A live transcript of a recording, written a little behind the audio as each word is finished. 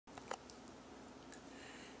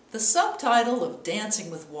The subtitle of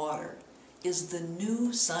Dancing with Water is The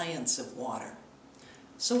New Science of Water.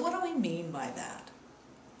 So what do we mean by that?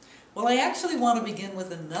 Well, I actually want to begin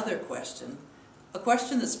with another question, a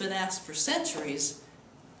question that's been asked for centuries: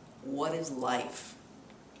 what is life?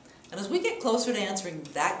 And as we get closer to answering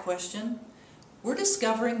that question, we're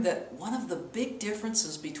discovering that one of the big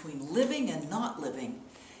differences between living and not living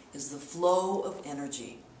is the flow of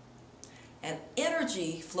energy. And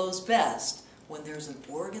energy flows best when there's an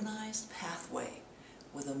organized pathway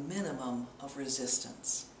with a minimum of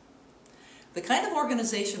resistance. The kind of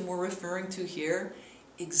organization we're referring to here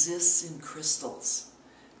exists in crystals.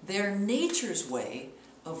 They're nature's way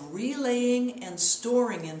of relaying and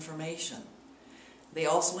storing information. They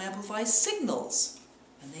also amplify signals,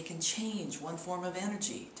 and they can change one form of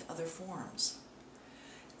energy to other forms.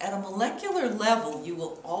 At a molecular level, you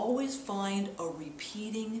will always find a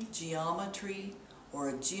repeating geometry or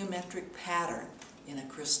a geometric pattern in a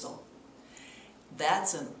crystal.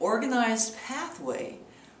 That's an organized pathway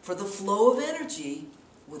for the flow of energy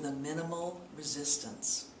with a minimal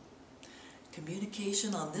resistance.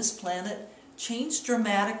 Communication on this planet changed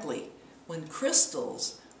dramatically when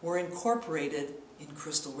crystals were incorporated in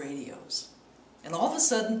crystal radios. And all of a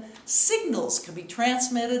sudden, signals can be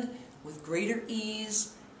transmitted with greater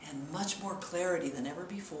ease and much more clarity than ever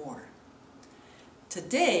before.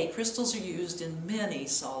 Today, crystals are used in many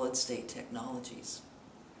solid-state technologies.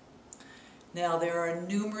 Now, there are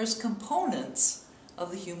numerous components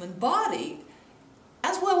of the human body,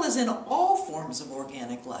 as well as in all forms of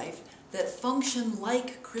organic life, that function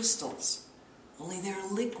like crystals, only they're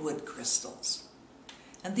liquid crystals.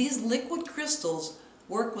 And these liquid crystals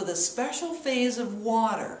work with a special phase of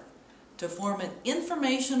water to form an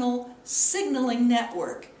informational signaling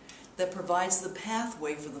network that provides the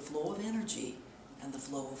pathway for the flow of energy and the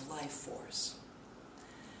flow of life force.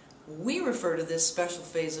 We refer to this special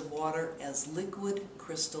phase of water as liquid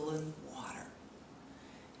crystalline water.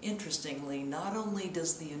 Interestingly, not only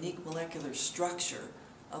does the unique molecular structure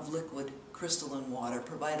of liquid crystalline water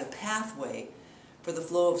provide a pathway for the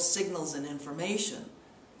flow of signals and information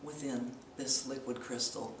within this liquid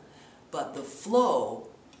crystal, but the flow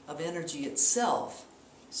of energy itself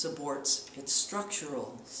supports its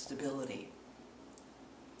structural stability.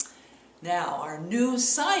 Now, our new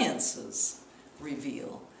sciences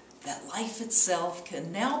reveal that life itself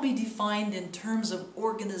can now be defined in terms of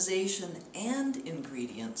organization and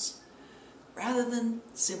ingredients, rather than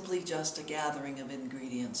simply just a gathering of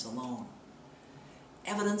ingredients alone.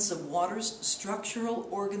 Evidence of water's structural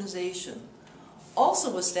organization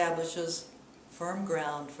also establishes firm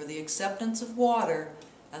ground for the acceptance of water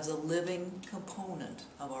as a living component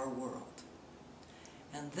of our world.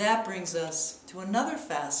 And that brings us to another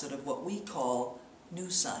facet of what we call new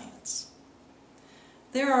science.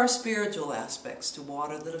 There are spiritual aspects to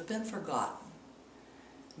water that have been forgotten.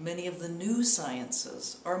 Many of the new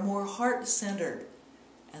sciences are more heart-centered,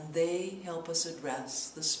 and they help us address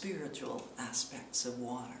the spiritual aspects of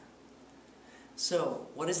water. So,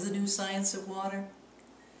 what is the new science of water?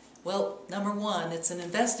 Well, number one, it's an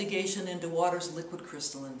investigation into water's liquid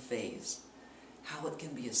crystalline phase, how it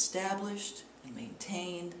can be established and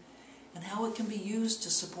maintained, and how it can be used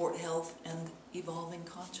to support health and evolving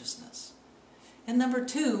consciousness. And number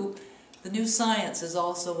two, the new science is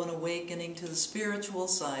also an awakening to the spiritual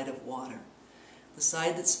side of water, the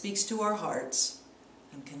side that speaks to our hearts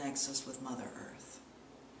and connects us with Mother Earth.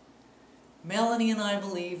 Melanie and I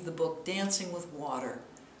believe the book Dancing with Water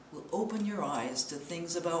will open your eyes to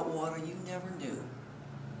things about water you never knew,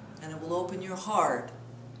 and it will open your heart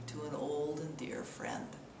to an old and dear friend.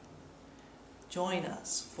 Join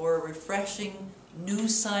us for a refreshing new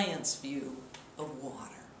science view of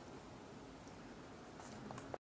water.